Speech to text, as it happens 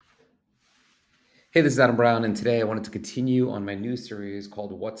Hey, this is Adam Brown, and today I wanted to continue on my new series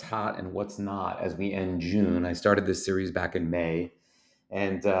called What's Hot and What's Not as we end June. I started this series back in May,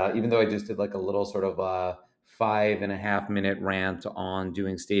 and even though I just did like a little sort of 5.5 minute rant on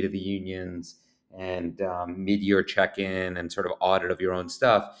doing State of the Unions and mid-year check-in and sort of audit of your own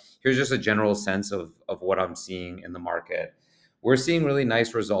stuff, here's just a general sense of what I'm seeing in the market. We're seeing really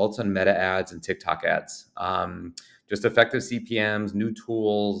nice results on Meta ads and TikTok ads. Just effective CPMs, new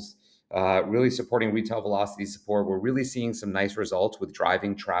tools, really supporting retail velocity support. We're really seeing some nice results with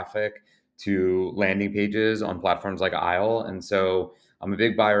driving traffic to landing pages on platforms like Aisle. And so I'm a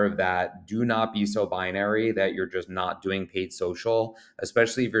big buyer of that. Do not be so binary that you're just not doing paid social,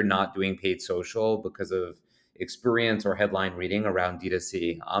 especially if you're not doing paid social because of experience or headline reading around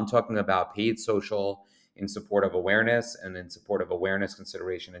D2C. I'm talking about paid social in support of awareness and in support of awareness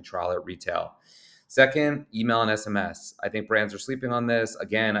consideration and trial at retail. Second, email and SMS. I think brands are sleeping on this.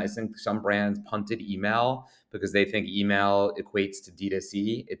 Again, I think some brands punted email because they think email equates to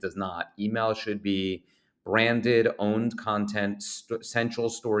D2C. It does not. Email should be branded, owned content, central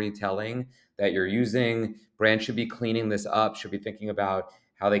storytelling that you're using. Brands should be cleaning this up, should be thinking about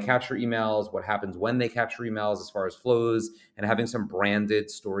how they capture emails, what happens when they capture emails as far as flows, and having some branded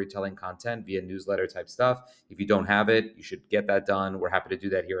storytelling content via newsletter type stuff. If you don't have it, you should get that done. We're happy to do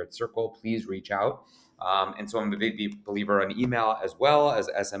that here at Sircle. Please reach out. And so I'm a big believer in email as well as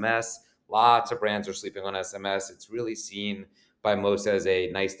SMS. Lots of brands are sleeping on SMS. It's really seen by most as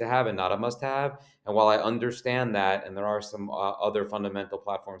a nice to have and not a must have. And while I understand that, and there are some other fundamental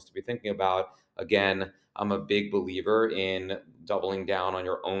platforms to be thinking about, again, I'm a big believer in doubling down on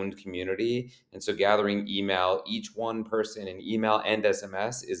your owned community. And so gathering email, each one person in email and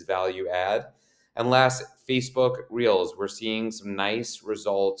SMS is value add. And last, Facebook Reels. We're seeing some nice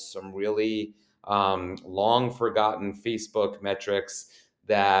results, some really long forgotten Facebook metrics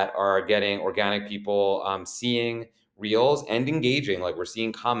that are getting organic people seeing reels and engaging. Like we're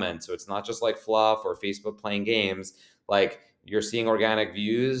seeing comments, so it's not just like fluff or Facebook playing games. Like you're seeing organic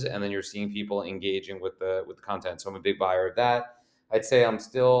views, and then you're seeing people engaging with the content. So I'm a big buyer of that. I'd say I'm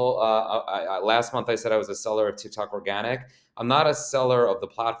still. Last month I said I was a seller of TikTok organic. I'm not a seller of the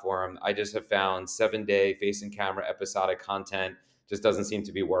platform. I just have found 7-day face and camera episodic content just doesn't seem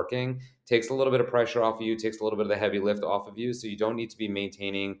to be working. Takes a little bit of pressure off of you, takes a little bit of the heavy lift off of you. So you don't need to be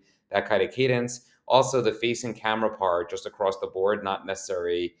maintaining that kind of cadence. Also, the face and camera part, just across the board, not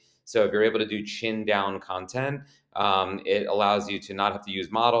necessary. So if you're able to do chin down content, it allows you to not have to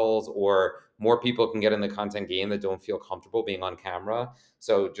use models, or more people can get in the content game that don't feel comfortable being on camera.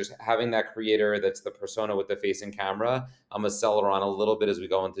 So just having that creator that's the persona with the face and camera, I'm a seller on a little bit as we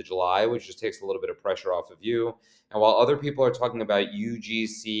go into July, which just takes a little bit of pressure off of you. And while other people are talking about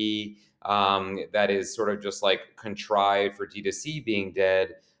UGC, that is sort of just like contrived for D2C being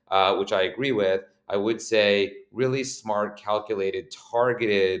dead, which I agree with, I would say really smart, calculated,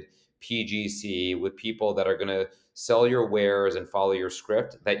 targeted PGC with people that are going to sell your wares and follow your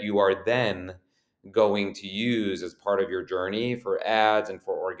script that you are then going to use as part of your journey for ads and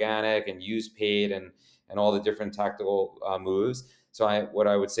for organic and use paid and all the different tactical moves. So what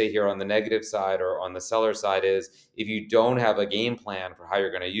I would say here on the negative side or on the seller side is if you don't have a game plan for how you're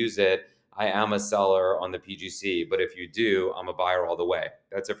going to use it, I am a seller on the PGC. But if you do, I'm a buyer all the way.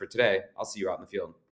 That's it for today. I'll see you out in the field.